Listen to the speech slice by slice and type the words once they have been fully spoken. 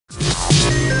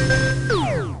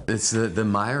It's the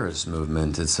Meyerism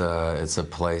movement. It's a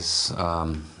place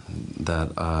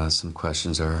that some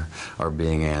questions are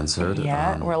being answered.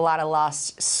 Yeah, where a lot of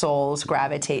lost souls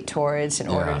gravitate towards in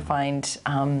order to find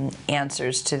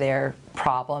answers to their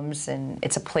problems, and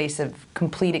it's a place of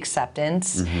complete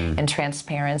acceptance and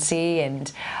transparency,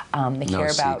 and they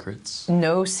care about secrets.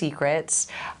 No secrets.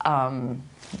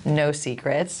 No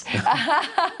secrets,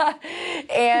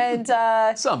 and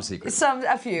some secrets,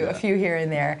 a few here and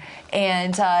there,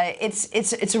 and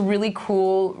it's a really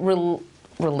cool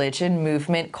religion,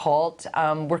 movement, cult.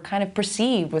 We're kind of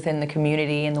perceived within the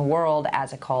community and the world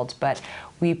as a cult, but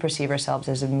we perceive ourselves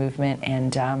as a movement,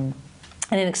 and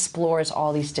it explores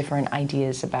all these different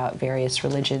ideas about various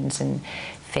religions and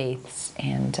faiths,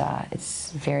 and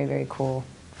it's very, very cool.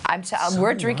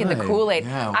 We're drinking the Kool-Aid.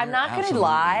 Yeah, I'm not going to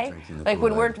lie. Like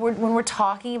when we're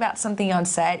talking about something on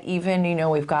set, even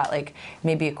we've got like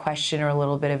maybe a question or a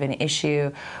little bit of an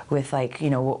issue with like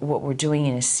what we're doing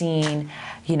in a scene.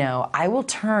 I will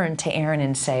turn to Aaron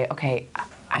and say, okay,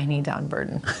 I need to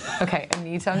unburden. Okay, I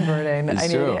need to unburden.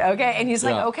 Okay, and he's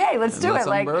like, okay, let's do it.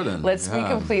 Like, let's be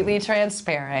completely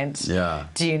transparent. Yeah.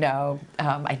 Do you know?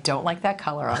 I don't like that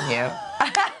color on you.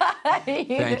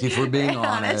 Thank you for being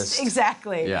honest.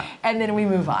 Exactly. Yeah. And then we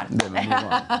move on.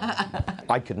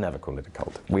 I could never call it a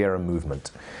cult. We are a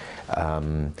movement.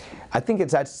 I think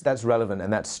that's relevant,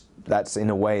 and that's in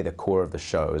a way the core of the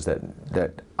show, is that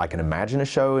I can imagine a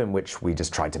show in which we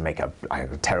just tried to make a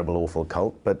terrible, awful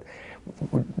cult, but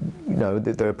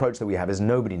the approach that we have is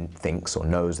nobody thinks or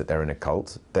knows that they're in a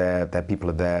cult. They're people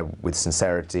are there with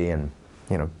sincerity and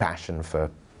passion for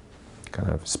kind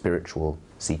of spiritual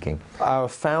seeking. Our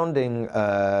founding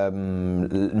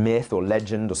myth or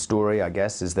legend or story, I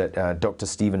guess, is that Dr.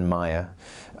 Stephen Meyer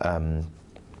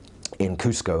in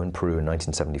Cusco in Peru in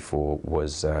 1974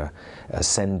 was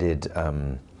ascended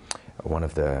one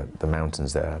of the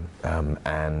mountains there,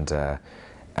 and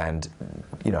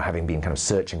having been kind of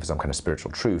searching for some kind of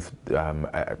spiritual truth,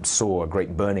 saw a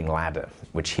great burning ladder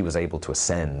which he was able to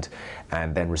ascend,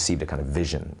 and then received a kind of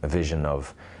vision,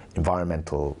 of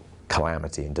environmental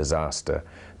calamity and disaster,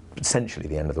 essentially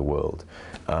the end of the world,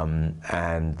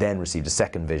 and then received a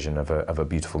second vision of a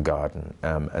beautiful garden.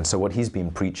 And so what he's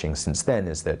been preaching since then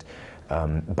is that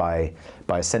by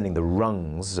ascending the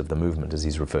rungs of the movement, as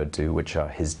he's referred to, which are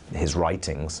his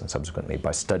writings, and subsequently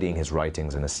by studying his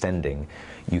writings and ascending,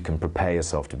 you can prepare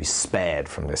yourself to be spared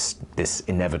from this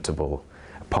inevitable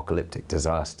apocalyptic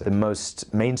disaster. The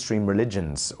most mainstream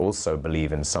religions also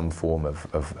believe in some form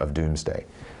of doomsday.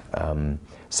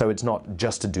 So it's not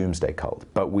just a doomsday cult,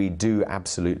 but we do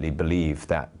absolutely believe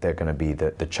that they're going to be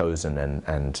the chosen,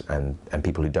 and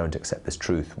people who don't accept this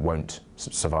truth won't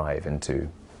survive into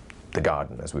the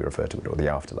garden, as we refer to it, or the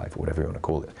afterlife, or whatever you want to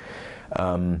call it.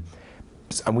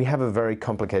 And we have a very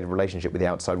complicated relationship with the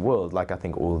outside world, like I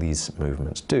think all these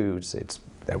movements do.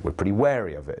 We're pretty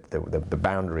wary of it. The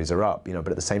boundaries are up, but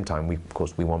at the same time, of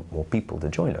course, we want more people to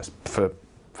join us for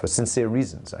sincere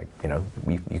reasons. Like,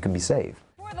 you can be saved.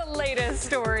 For the latest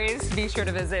stories, be sure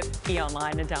to visit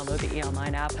eOnline and download the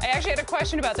eOnline app. I actually had a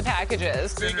question about the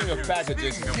packages. Speaking of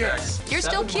packages, yes. You're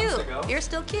still cute. You're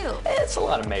still cute. It's a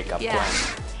lot of makeup. Yeah.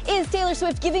 Is Taylor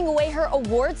Swift giving away her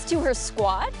awards to her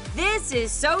squad? This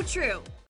is so true.